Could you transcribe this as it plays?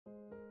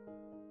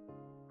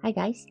Hi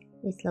guys,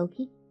 it's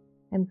Loki.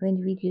 I'm going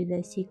to read you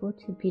the sequel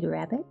to Peter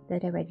Rabbit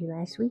that I read you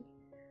last week.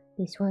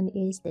 This one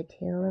is The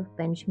Tale of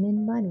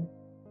Benjamin Bunny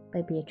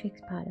by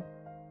Beatrix Potter.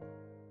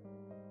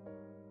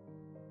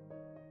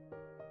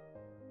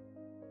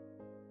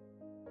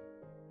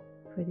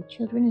 For the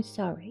Children of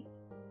Sorry,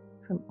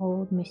 from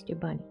Old Mr.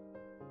 Bunny.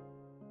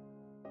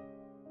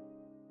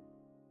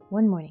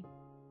 One morning,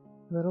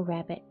 a little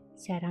rabbit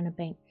sat on a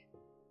bank.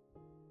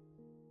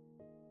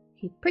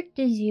 He pricked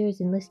his ears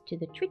and listened to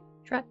the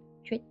trit-trot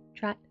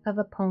of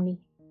a pony.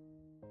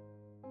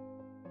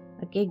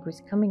 A gig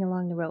was coming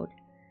along the road.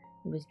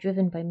 It was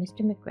driven by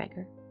Mr.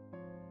 McGregor,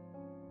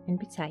 and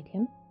beside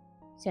him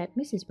sat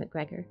Mrs.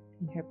 McGregor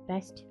in her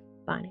best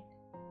bonnet.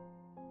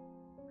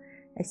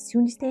 As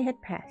soon as they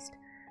had passed,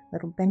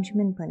 little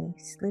Benjamin Bunny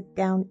slid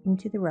down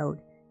into the road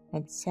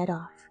and set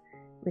off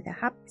with a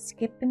hop,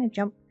 skip, and a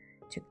jump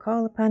to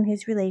call upon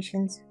his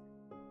relations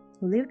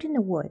who lived in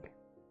the wood,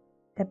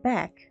 the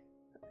back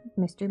of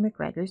Mr.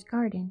 McGregor's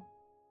garden.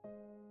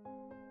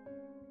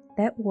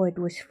 That wood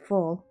was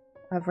full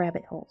of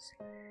rabbit holes,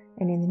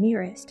 and in the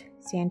nearest,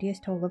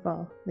 sandiest hole of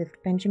all lived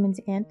Benjamin's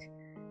aunt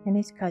and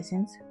his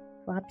cousins,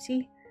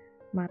 Flopsy,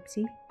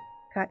 Mopsy,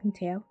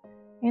 Cottontail,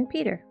 and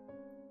Peter.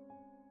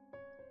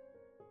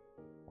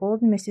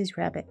 Old Mrs.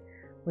 Rabbit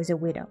was a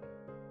widow.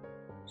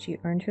 She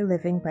earned her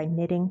living by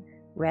knitting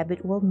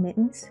rabbit wool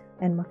mittens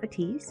and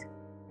muffetees.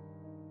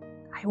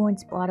 I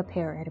once bought a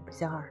pair at a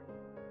bazaar.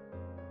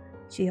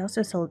 She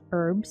also sold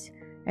herbs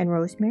and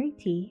rosemary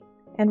tea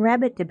and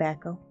rabbit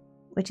tobacco,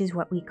 which is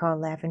what we call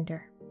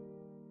lavender.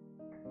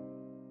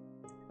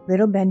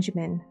 Little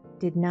Benjamin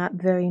did not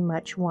very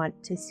much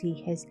want to see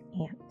his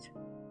aunt.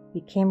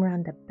 He came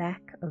round the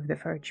back of the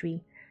fir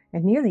tree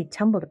and nearly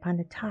tumbled upon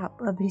the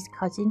top of his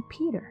cousin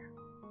Peter.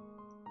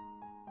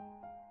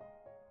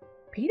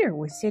 Peter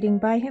was sitting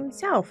by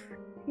himself.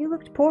 He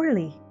looked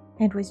poorly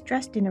and was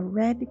dressed in a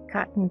red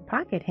cotton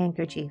pocket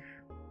handkerchief.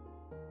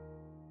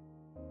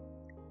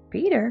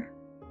 "Peter,"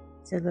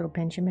 said little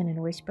Benjamin in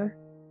a whisper,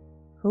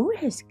 "who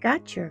has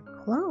got your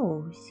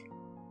clothes?"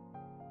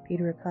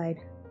 Peter replied,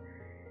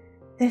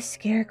 "The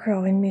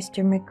scarecrow in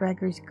Mr.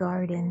 McGregor's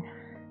garden,"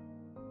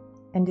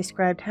 and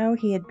described how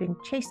he had been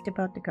chased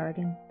about the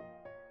garden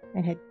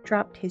and had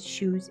dropped his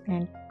shoes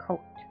and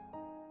coat.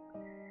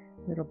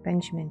 Little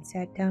Benjamin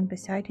sat down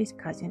beside his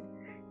cousin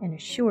and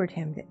assured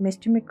him that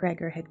Mr.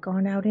 McGregor had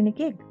gone out in a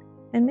gig,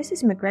 and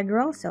Mrs.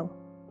 McGregor also,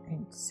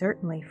 and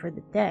certainly for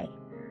the day,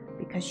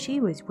 because she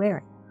was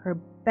wearing her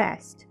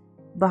best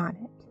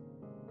bonnet.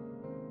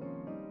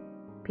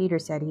 Peter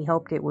said he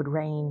hoped it would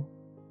rain.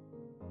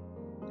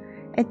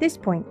 At this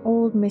point,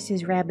 old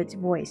Mrs. Rabbit's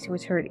voice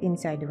was heard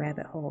inside the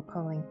rabbit hole,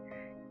 calling,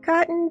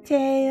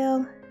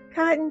 "Cottontail,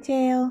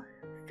 Cottontail,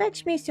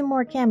 fetch me some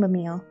more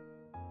chamomile."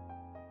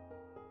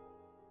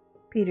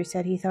 Peter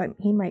said he thought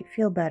he might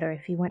feel better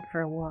if he went for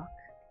a walk.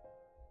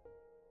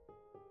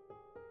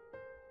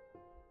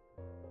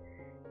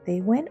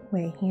 They went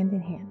away hand in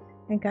hand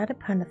and got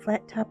upon the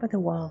flat top of the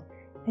wall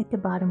at the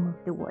bottom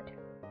of the wood.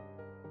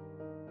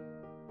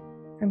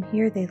 From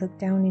here they looked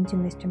down into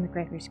Mr.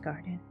 McGregor's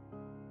garden.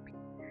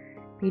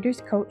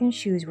 Peter's coat and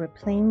shoes were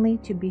plainly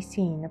to be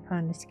seen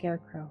upon the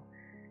scarecrow,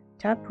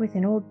 topped with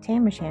an old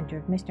tam-o'-shanter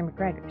of Mr.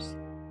 McGregor's.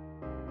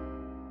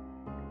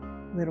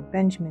 Little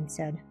Benjamin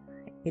said,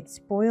 "It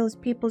spoils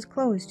people's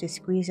clothes to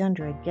squeeze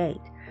under a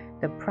gate.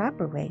 The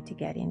proper way to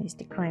get in is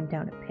to climb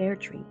down a pear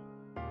tree."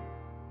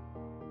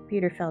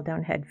 Peter fell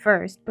down head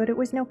first, but it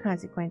was no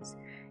consequence,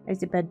 as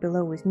the bed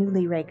below was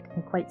newly raked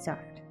and quite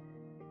soft.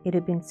 It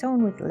had been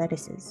sown with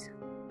lettuces.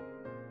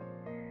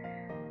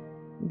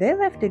 They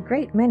left a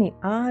great many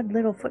odd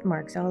little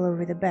footmarks all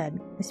over the bed,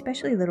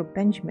 especially little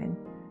Benjamin,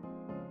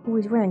 who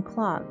was wearing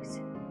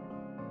clogs.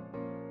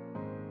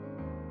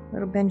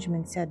 Little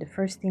Benjamin said the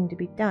first thing to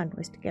be done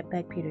was to get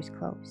back Peter's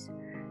clothes,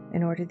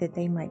 in order that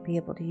they might be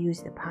able to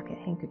use the pocket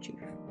handkerchief.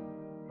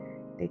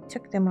 They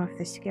took them off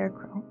the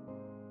scarecrow.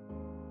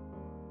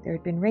 There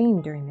had been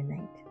rain during the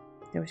night.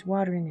 There was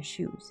water in the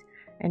shoes,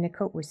 and the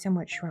coat was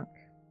somewhat shrunk.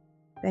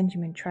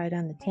 Benjamin tried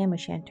on the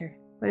tam-o'-shanter,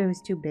 but it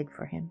was too big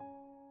for him.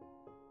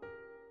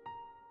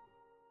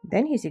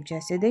 Then he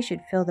suggested they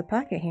should fill the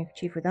pocket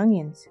handkerchief with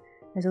onions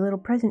as a little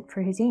present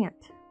for his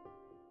aunt.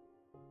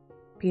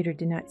 Peter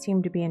did not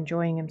seem to be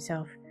enjoying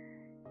himself.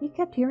 He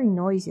kept hearing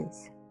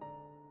noises.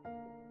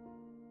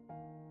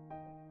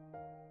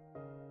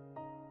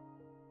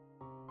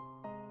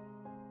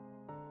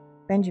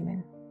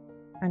 Benjamin,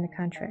 on the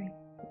contrary,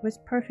 was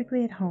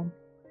perfectly at home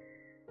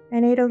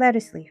and ate a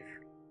lettuce leaf.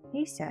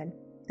 He said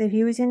that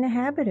he was in the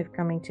habit of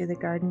coming to the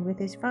garden with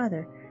his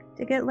father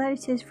to get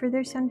lettuces for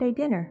their Sunday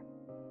dinner.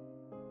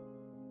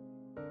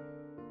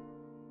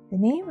 The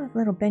name of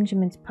little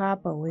Benjamin's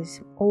papa was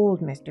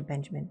Old Mr.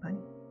 Benjamin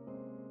Bunny,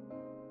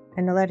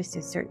 and the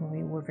lettuces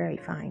certainly were very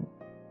fine.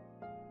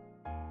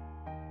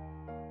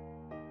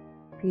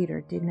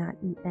 Peter did not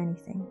eat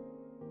anything.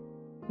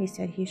 He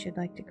said he should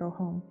like to go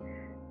home.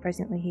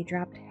 Presently he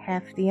dropped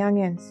half the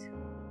onions.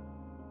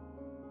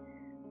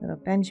 Little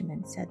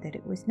Benjamin said that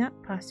it was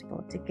not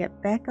possible to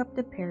get back up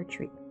the pear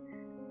tree,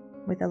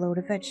 with a load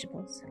of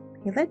vegetables.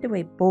 He led the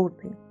way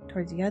boldly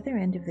towards the other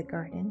end of the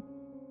garden.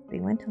 They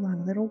went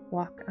along a little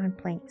walk on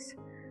planks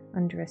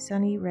under a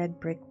sunny red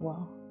brick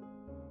wall.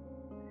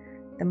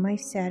 The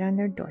mice sat on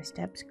their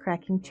doorsteps,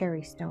 cracking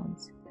cherry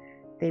stones.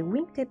 They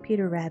winked at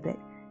Peter Rabbit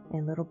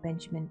and little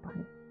Benjamin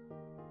Bunny.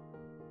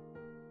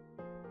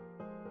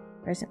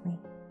 Presently,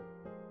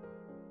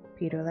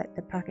 Peter let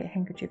the pocket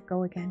handkerchief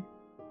go again.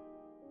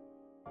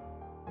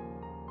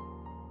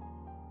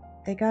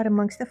 They got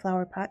amongst the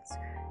flower pots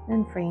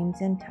and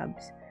frames and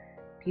tubs.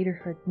 Peter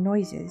heard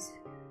noises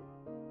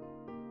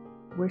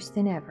worse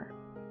than ever.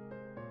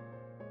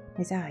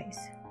 His eyes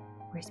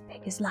were as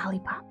big as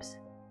lollipops.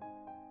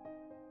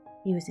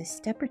 He was a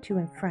step or two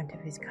in front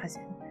of his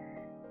cousin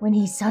when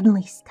he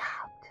suddenly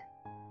stopped.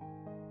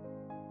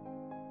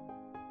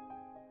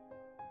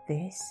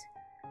 This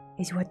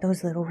is what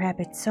those little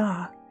rabbits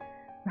saw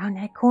round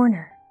that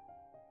corner.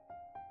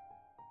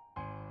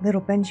 Little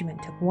Benjamin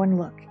took one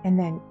look, and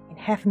then, in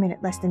half a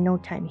minute less than no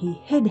time, he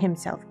hid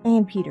himself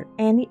and Peter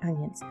and the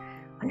onions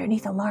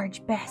underneath a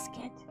large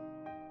basket.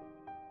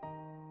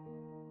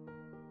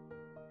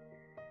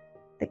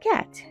 The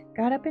cat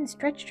got up and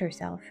stretched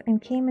herself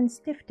and came and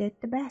sniffed at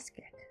the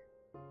basket.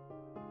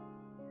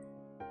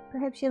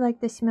 Perhaps she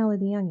liked the smell of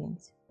the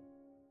onions.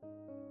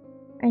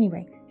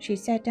 Anyway, she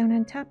sat down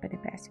on top of the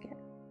basket.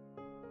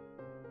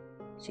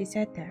 She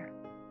sat there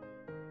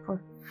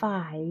for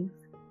 5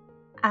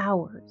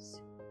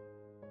 hours.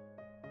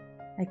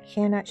 I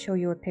cannot show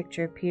you a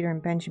picture of Peter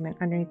and Benjamin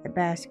underneath the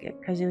basket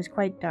because it was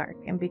quite dark,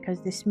 and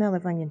because the smell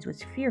of onions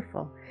was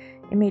fearful,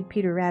 it made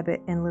Peter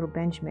Rabbit and little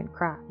Benjamin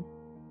cry.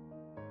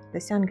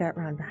 The sun got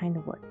round behind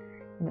the wood,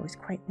 and it was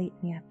quite late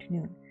in the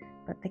afternoon,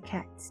 but the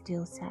cat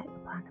still sat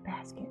upon the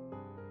basket.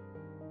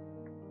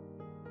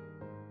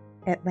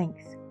 At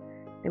length,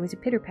 there was a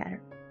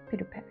pitter-patter,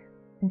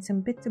 and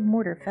some bits of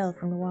mortar fell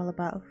from the wall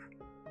above.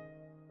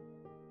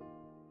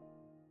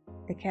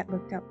 The cat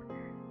looked up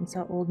and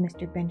saw old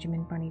Mr.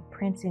 Benjamin Bunny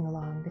prancing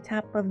along the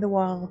top of the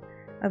wall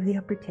of the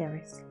upper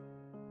terrace.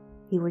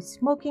 He was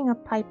smoking a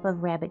pipe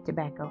of rabbit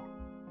tobacco.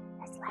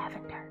 That's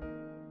lavender.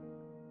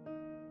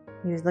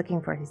 He was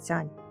looking for his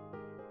son.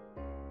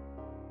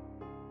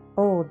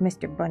 Old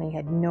Mr. Bunny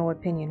had no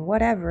opinion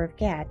whatever of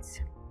cats.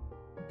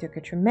 He took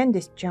a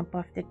tremendous jump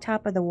off the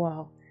top of the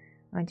wall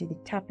onto the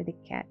top of the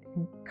cat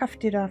and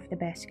cuffed it off the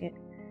basket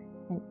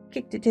and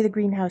kicked it to the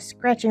greenhouse,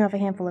 scratching off a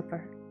handful of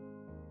fur.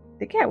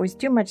 The cat was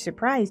too much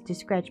surprised to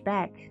scratch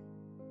back.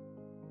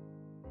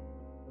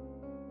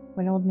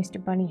 When old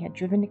Mr. Bunny had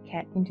driven the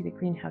cat into the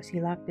greenhouse,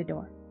 he locked the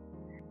door.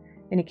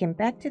 Then he came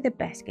back to the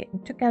basket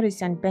and took out his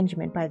son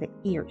Benjamin by the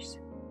ears.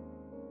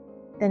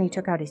 Then he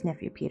took out his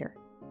nephew Peter.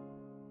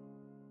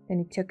 Then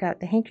he took out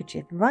the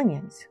handkerchief of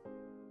onions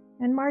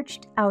and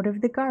marched out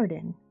of the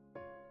garden.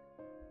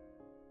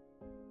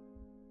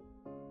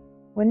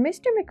 When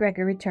Mr.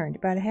 McGregor returned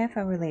about a half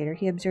hour later,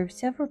 he observed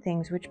several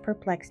things which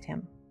perplexed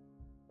him.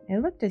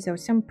 It looked as though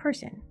some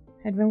person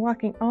had been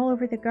walking all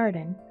over the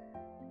garden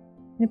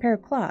in a pair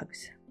of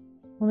clogs,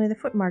 only the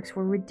footmarks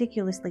were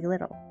ridiculously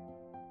little.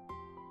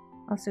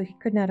 Also, he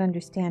could not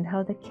understand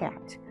how the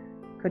cat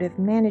could have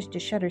managed to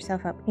shut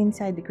herself up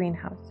inside the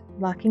greenhouse,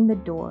 locking the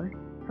door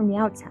from the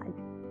outside.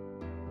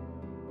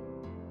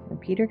 When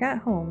Peter got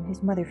home,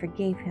 his mother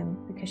forgave him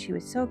because she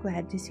was so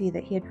glad to see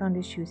that he had found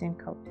his shoes and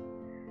coat.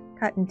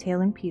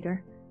 Cottontail and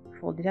Peter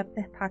folded up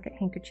the pocket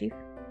handkerchief,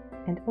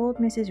 and old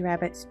Mrs.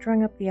 Rabbit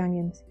strung up the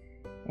onions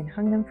and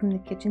hung them from the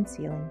kitchen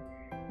ceiling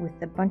with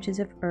the bunches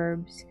of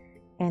herbs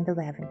and the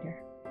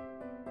lavender.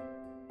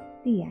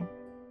 The end.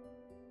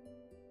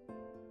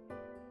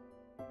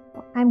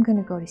 Well, I'm going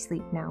to go to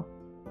sleep now.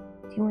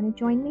 Do you want to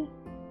join me?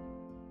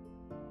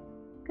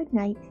 Good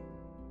night.